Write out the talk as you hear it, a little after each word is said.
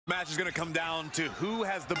Match is going to come down to who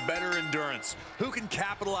has the better endurance, who can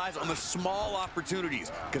capitalize on the small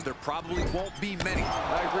opportunities, because there probably won't be many.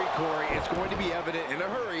 I agree, Corey. It's going to be evident in a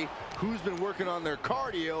hurry who's been working on their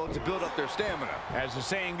cardio to build up their stamina. As the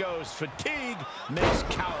saying goes, fatigue makes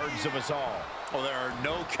cowards of us all. Oh, there are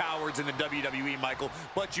no cowards in the WWE, Michael,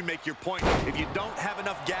 but you make your point. If you don't have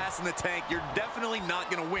enough gas in the tank, you're definitely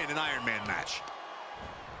not going to win an Iron Man match.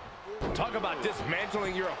 Talk about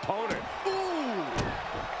dismantling your opponent. Ooh!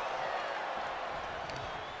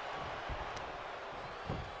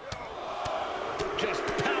 Just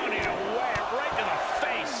pounding away right to the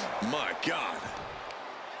face. My God.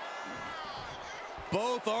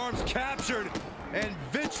 Both arms captured, and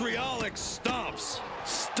vitriolic stomps.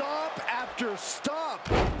 Stomp after stomp.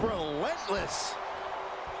 Relentless.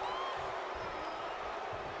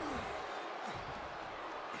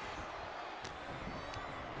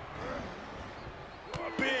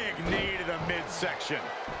 Big knee to the midsection.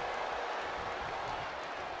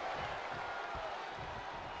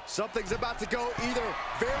 Something's about to go either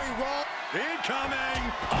very wrong.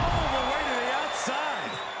 Incoming! All the way to the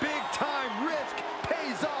outside. Big time risk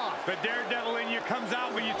pays off. The daredevil in you comes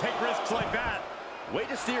out when you take risks like that. Way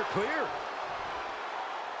to steer clear.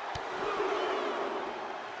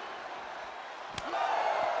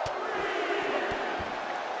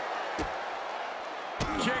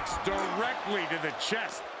 Kicks directly to the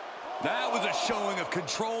chest. That was a showing of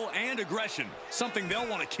control and aggression, something they'll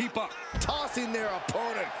want to keep up. Tossing their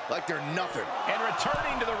opponent like they're nothing. And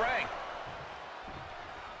returning to the ring.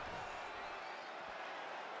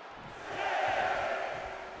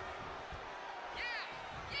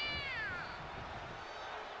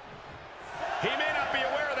 He may not be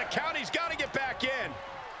aware of the count. He's got to get back in.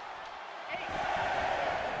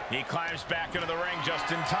 He climbs back into the ring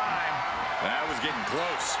just in time. That was getting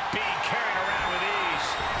close. Being carried around with ease.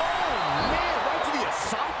 Oh, man, right to the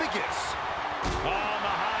esophagus. Oh,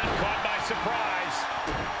 Mahaan caught by surprise.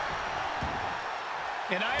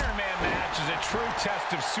 An Iron Man match is a true test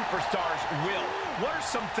of superstars' will. What are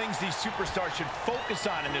some things these superstars should focus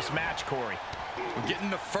on in this match, Corey? Getting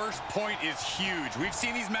the first point is huge. We've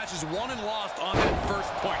seen these matches won and lost on that first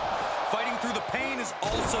point. Fighting through the pain is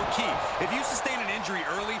also key. If you sustain an injury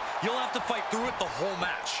early, you'll have to fight through it the whole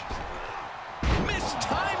match. Missed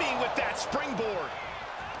timing with that springboard.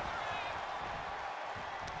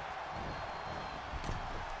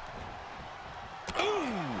 Ooh!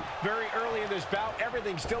 Very early in this bout,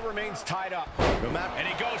 everything still remains tied up. And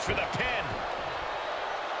he goes for the pin.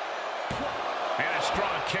 And a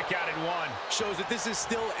strong kick out at one. Shows that this is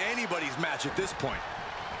still anybody's match at this point.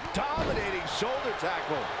 Dominating shoulder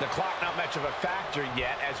tackle. The clock not much of a factor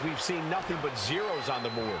yet, as we've seen nothing but zeros on the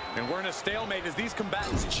board. And we're in a stalemate as these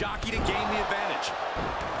combatants jockey to gain the advantage.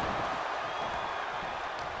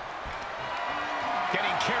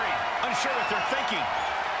 Getting carried, unsure what they're thinking.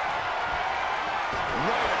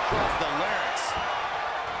 Right across the larynx.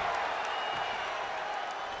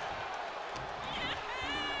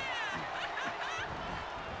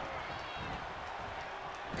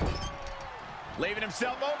 Leaving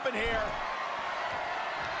himself open here.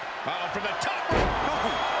 From the top.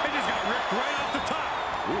 Oh, he just got ripped right off the top.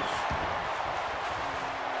 Oof.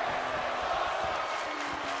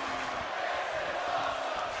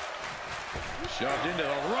 Shoved into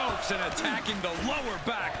the ropes and attacking the lower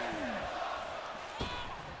back.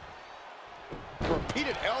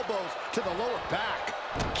 Repeated elbows to the lower back.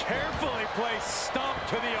 Carefully placed stomp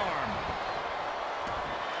to the arm.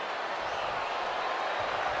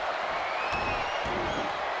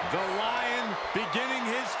 The Lion beginning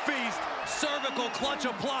his feast. Cervical clutch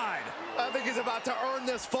applied. I think he's about to earn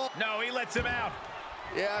this fall. No, he lets him out.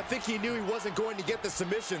 Yeah, I think he knew he wasn't going to get the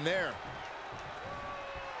submission there.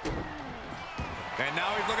 And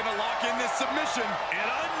now he's looking to lock in this submission. An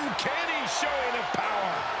uncanny showing of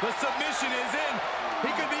power. The submission is in.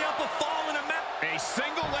 He could be up a fall in a match. A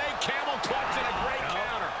single leg camel clutch and a great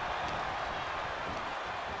counter.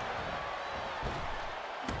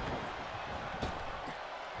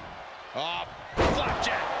 Oh,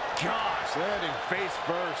 flapjack. Gosh, landing face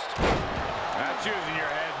first. That's using your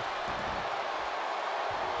head.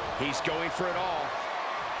 He's going for it all.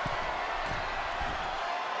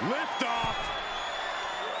 Lift off.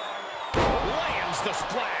 Lands the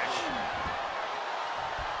splash.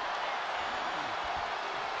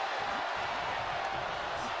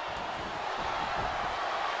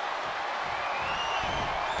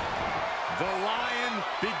 The Lion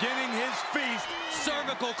beginning his feast.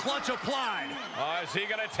 Cervical clutch applied. Oh, is he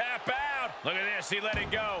going to tap out? Look at this. He let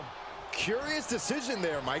it go. Curious decision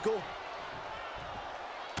there, Michael.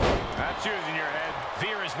 That's using your head.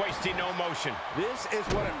 Veer is wasting no motion. This is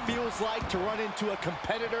what it feels like to run into a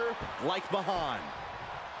competitor like Mahaan.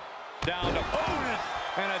 Down to opponent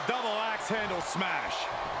and a double axe handle smash.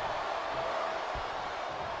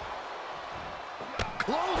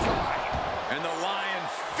 Clothesline. And the Lion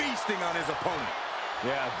feasting on his opponent.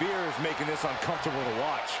 Yeah, Veer is making this uncomfortable to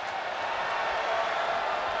watch.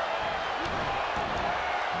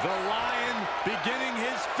 The Lion beginning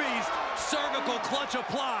his feast. Cervical clutch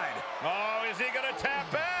applied. Oh, is he going to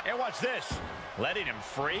tap out? And watch this. Letting him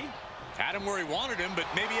free? Had him where he wanted him, but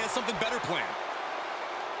maybe he has something better planned.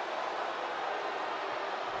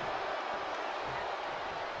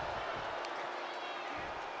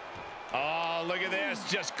 Oh, look at this.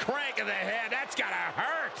 Just cranking the head. That's got to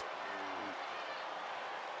hurt.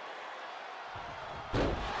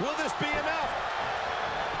 Will this be enough?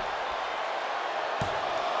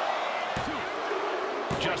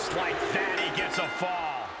 Just like that, he gets a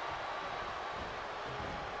fall.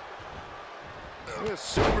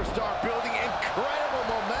 This superstar building incredible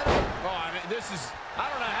momentum. Oh, I mean, I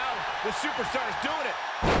don't know how the superstar is doing it.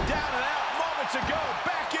 Down and out moments ago.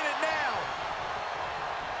 Back in it now.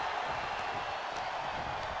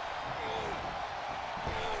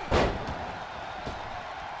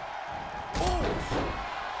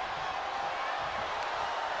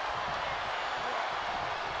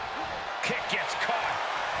 Kick gets caught.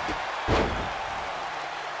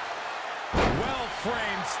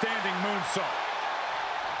 Well-framed standing moonsault.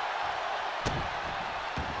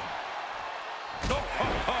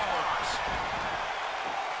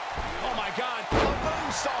 Oh my God, a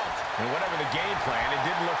moonsault. And whatever the game plan, it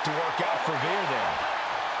didn't look to work out for Veer there.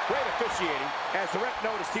 Great officiating as the ref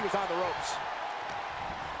noticed he was on the ropes.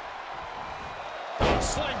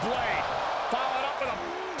 Sling blade. Followed up with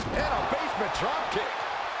And a basement drop kick.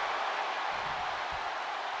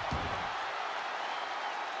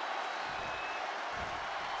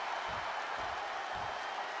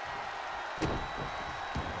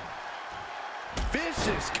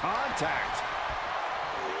 Vicious contact.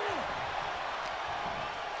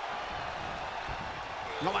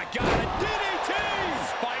 Oh my God, a DDT!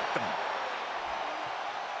 Spiked them.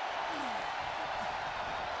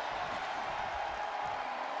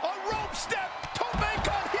 A rope step, Tope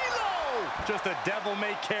con Hilo! Just a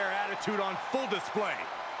devil-may-care attitude on full display.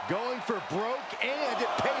 Going for broke, and it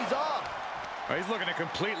pays off. Oh, he's looking to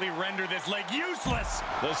completely render this leg useless.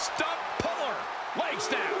 The stump puller. Leg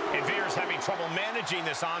snap. And Veer's having trouble managing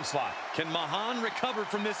this onslaught. Can Mahaan recover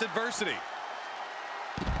from this adversity?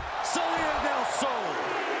 Salida del Sol.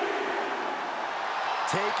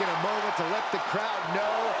 Taking a moment to let the crowd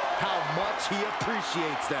know how much he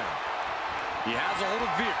appreciates them. He has a hold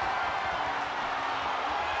of Veer.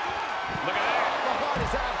 Look at that. Mahaan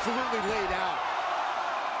is absolutely laid out.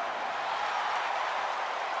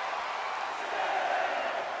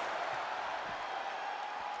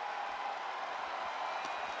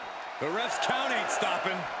 The ref's count ain't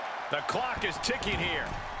stopping. The clock is ticking here.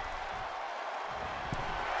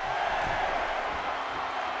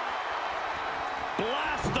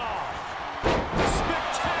 Blast off.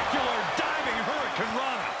 Spectacular diving Hurricane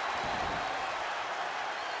Rana.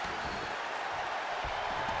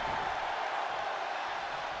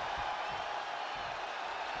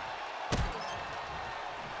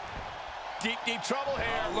 Deep trouble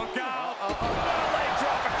here. Look out. Leg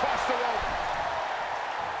drop across the rope.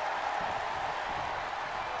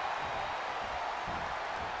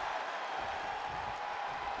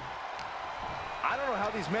 I don't know how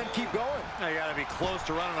these men keep going. Now you gotta be close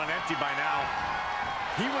to running on empty by now.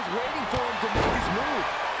 He was waiting for him to make his move.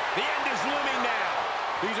 The end is looming now.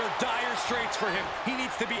 These are dire straits for him. He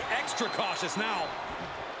needs to be extra cautious now.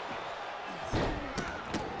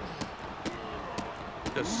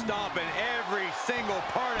 Just stomping every single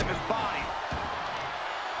part of his body.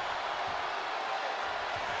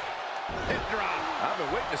 Hip drop. I've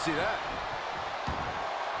been waiting to see that.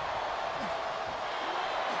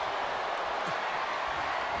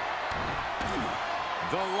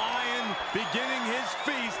 The Lion beginning his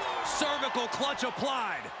feast. Cervical clutch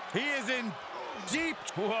applied. He is in deep.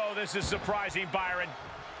 Whoa, this is surprising, Byron.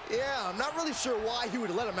 Yeah, I'm not really sure why he would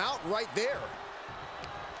let him out right there.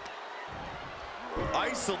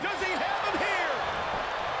 Isol. Does he have him here?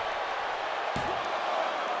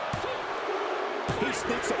 He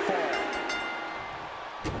sneaks a fall.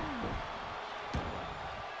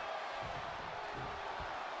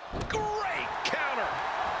 Great counter.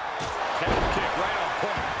 Calf kick right on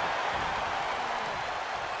point.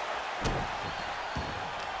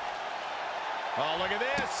 Oh, look at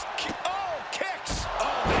this. Oh, kicks.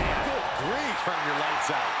 Oh, man. Good grief. Turn your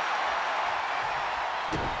lights out.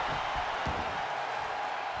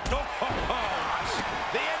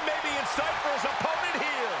 sight for his opponent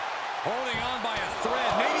here. Holding on by a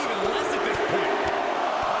thread, maybe even less at this point.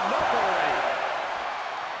 Enough already.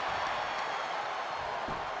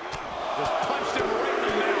 Just punched him right in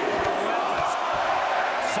the mouth. Relentless.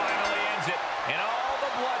 Finally ends it. And all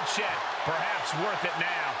the bloodshed. Perhaps worth it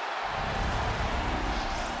now.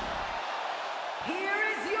 Here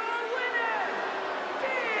is your winner,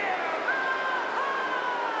 Veer.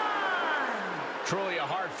 Truly a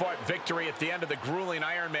hard-fought victory at the end of the grueling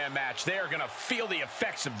Iron Man match. They are going to feel the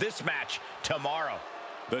effects of this match tomorrow.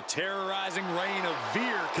 The terrorizing reign of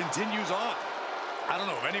Veer continues on. I don't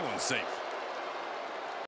know if anyone's safe.